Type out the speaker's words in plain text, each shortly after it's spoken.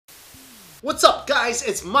What's up, guys?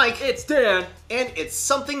 It's Mike. It's Dan. And it's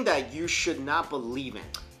something that you should not believe in.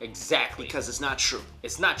 Exactly. Because it's not true.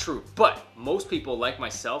 It's not true. But most people, like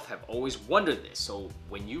myself, have always wondered this. So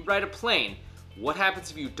when you ride a plane, what happens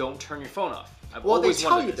if you don't turn your phone off? Well, they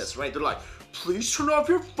tell you this, right? They're like, please turn off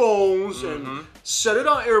your phones and set it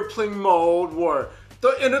on airplane mode or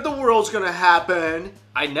the end of the world's gonna happen.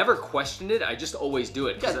 I never questioned it. I just always do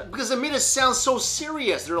it. Yeah, because it made it sound so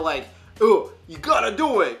serious. They're like, oh, you gotta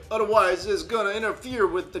do it. Otherwise, it's gonna interfere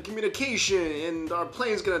with the communication and our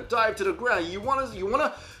plane's gonna dive to the ground. You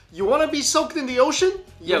wanna be soaked in the ocean?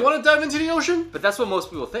 You wanna dive into the ocean? But that's what most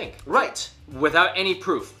people think. Right. Without any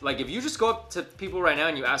proof. Like if you just go up to people right now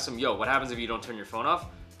and you ask them, yo, what happens if you don't turn your phone off?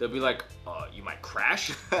 They'll be like, you might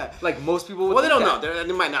crash. Like most people would. Well, they don't know.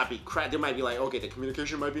 They might not be crash. They might be like, okay, the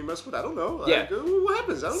communication might be messed with. I don't know. Like, what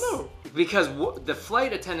happens? I don't know. Because the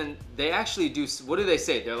flight attendant, they actually do. What do they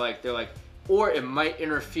say? They're like, or it might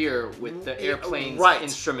interfere with the airplane's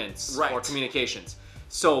instruments or communications.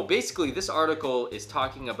 So basically, this article is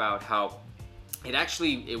talking about how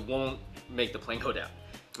it won't make the plane go down.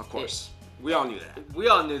 Of course. We all knew that. We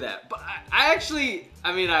all knew that. But I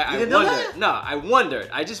wondered. No, I wondered.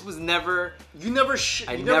 I just was never... You never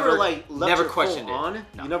left your questioned phone on?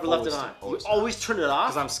 No, you never left it on? You always turned it off?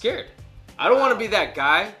 Because I'm scared. I don't want to be that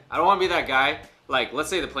guy. Like, let's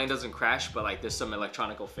say the plane doesn't crash, but like there's some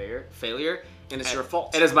electronic failure. And it's your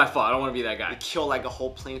fault. It is my fault. I don't want to be that guy. You kill like a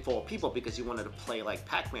whole plane full of people because you wanted to play like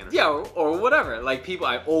Pac-Man or something. Or whatever. Like people,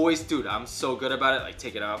 dude, I'm so good about it. Like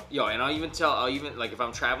take it off. Yo, and I'll even like if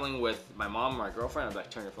I'm traveling with my mom or my girlfriend, I'll be like,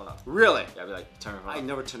 turn your phone off. Really? Yeah, I'll be like, turn your phone off. I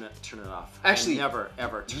never turn it off. Actually, I never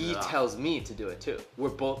ever turn it off. He tells me to do it too.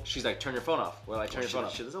 She's like, turn your phone off. We're like, turn your phone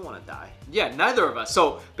off. She doesn't want to die. Yeah, neither of us.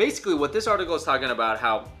 So basically what this article is talking about,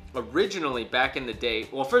 how originally back in the day,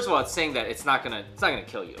 well, first of all, it's saying that it's not gonna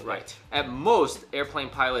kill you. Right. At most, airplane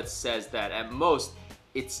pilots says that at most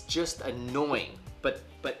it's just annoying, but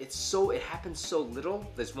it happens so little.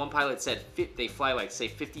 This one pilot said they fly like say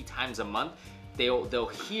 50 times a month. They'll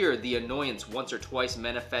hear the annoyance once or twice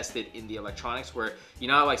manifested in the electronics, where you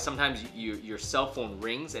know how like sometimes your cell phone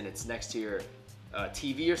rings and it's next to your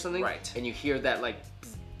TV or something, right? And you hear that like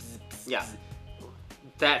bzz, bzz, bzz, yeah,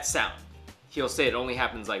 that sound. He'll say it only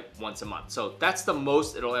happens like once a month. So that's the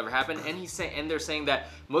most it'll ever happen. And they're saying that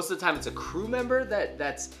most of the time it's a crew member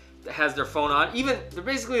that has their phone on. They're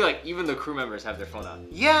basically like, even the crew members have their phone on.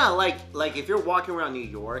 Yeah, like if you're walking around New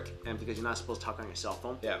York and because you're not supposed to talk on your cell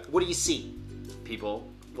phone. Yeah. What do you see? People.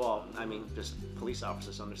 Well, I mean, just police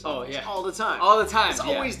officers on their cell phones. Oh, yeah. All the time. All the time. It's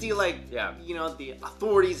always the the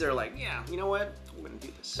authorities are like, yeah, you know what? We're gonna do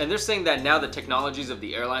this. And they're saying that now the technologies of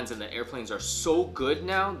the airlines and the airplanes are so good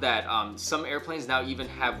now that some airplanes now even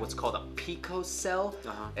have what's called a picocell,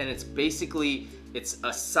 and it's basically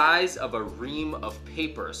a size of a ream of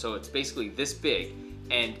paper. So it's basically this big,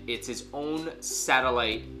 and it's its own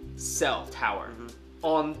satellite cell tower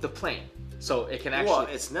on the plane. So it can actually... Well,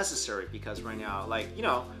 it's necessary because right now, like, you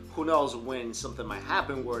know, who knows when something might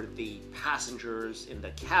happen where the passengers in the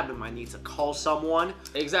cabin might need to call someone.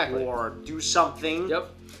 Exactly. Or do something. Yep.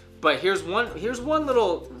 But here's one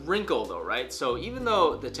little wrinkle though, right? So even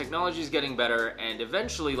though the technology is getting better and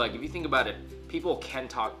eventually, like if you think about it, people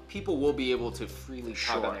will be able to freely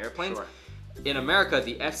talk on airplanes. Sure. In America,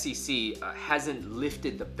 the FCC hasn't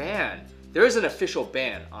lifted the ban. There is an official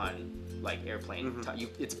ban on like airplane,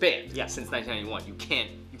 it's banned since 1991. You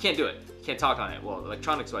can't do it. You can't talk on it. Well,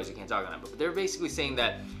 electronics wise, you can't talk on it. But they're basically saying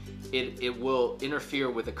that it will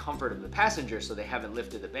interfere with the comfort of the passenger, so they haven't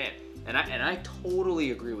lifted the ban. And I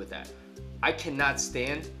totally agree with that. I cannot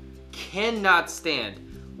stand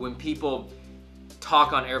when people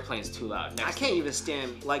talk on airplanes too loud. I can't even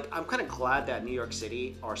stand, like, I'm kind of glad that New York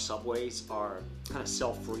City, our subways are kind of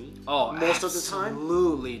cell-free. Oh, most of the time.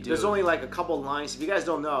 Absolutely, dude. There's only like a couple lines. If you guys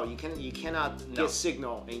don't know, you cannot get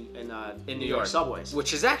signal in New York subways,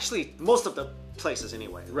 which is actually most of the places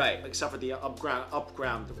anyway. Right. Except for the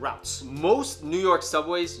upground routes. Most New York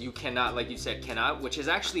subways you cannot, like you said, which is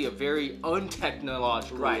actually a very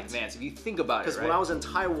untechnological advance if you think about it. Because when I was in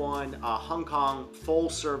Taiwan, Hong Kong, full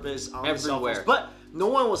service on everywhere. Cell phones, but no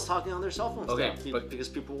one was talking on their cell phones. Okay, because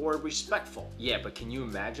people were respectful. Yeah, but can you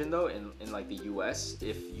imagine though in like the U.S.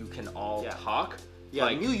 if you can all talk? Yeah,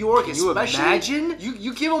 like, New York can especially. You imagine?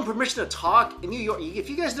 You give them permission to talk in New York. If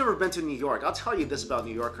you guys never been to New York, I'll tell you this about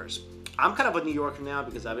New Yorkers. I'm kind of a New Yorker now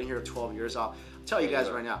because I've been here 12 years. I'll tell you guys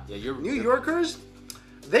right now. Yeah, New Yorkers,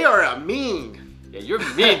 they are mean. Yeah, you're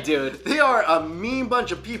mean, dude. They are a mean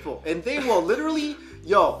bunch of people, and they will literally,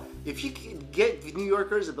 if you can get New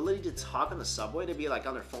Yorkers' ability to talk on the subway, they'd be like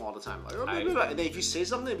on their phone all the time. Like, and then if you say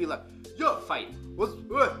something, they'd be like, yo, fight. What's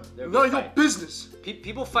none of your business.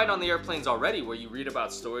 People fight on the airplanes already, where you read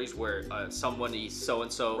about stories where somebody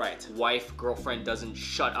so-and-so wife, girlfriend doesn't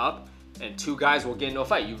shut up, and two guys will get into a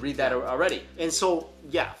fight. You read that already. And so,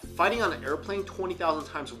 yeah, fighting on an airplane 20,000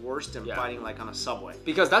 times worse than fighting like on a subway.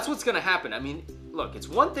 Because that's what's gonna happen. I mean, look, it's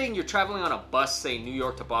one thing you're traveling on a bus, say New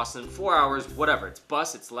York to Boston, 4 hours, whatever. It's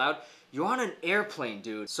bus, it's loud. You're on an airplane,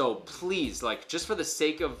 dude. So please, like, just for the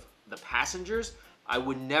sake of the passengers, I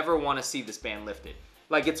would never want to see this ban lifted.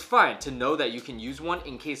 Like, it's fine to know that you can use one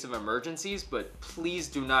in case of emergencies, but please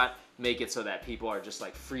do not make it so that people are just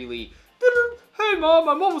like freely, hey mom,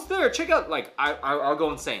 I'm almost there, check out. Like, I'll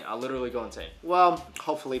go insane. I'll literally go insane. Well,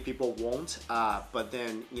 hopefully people won't. But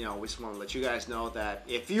then, you know, we just want to let you guys know that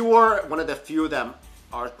if you were one of the few that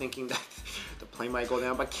are thinking that the plane might go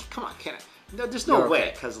down, but come on, can't it? No, there's no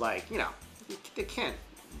way, because, like, you know, they can't.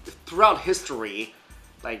 Throughout history,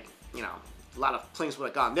 like, you know, a lot of planes would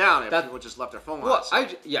have gone down if people just left their phone on. Well,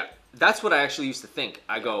 yeah, that's what I actually used to think.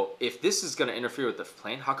 I go, if this is going to interfere with the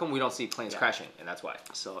plane, how come we don't see planes crashing? And that's why.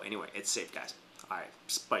 So anyway, it's safe, guys. All right,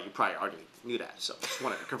 but you probably already knew that, so just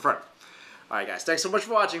wanted to confirm. All right, guys, thanks so much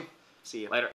for watching. See you later.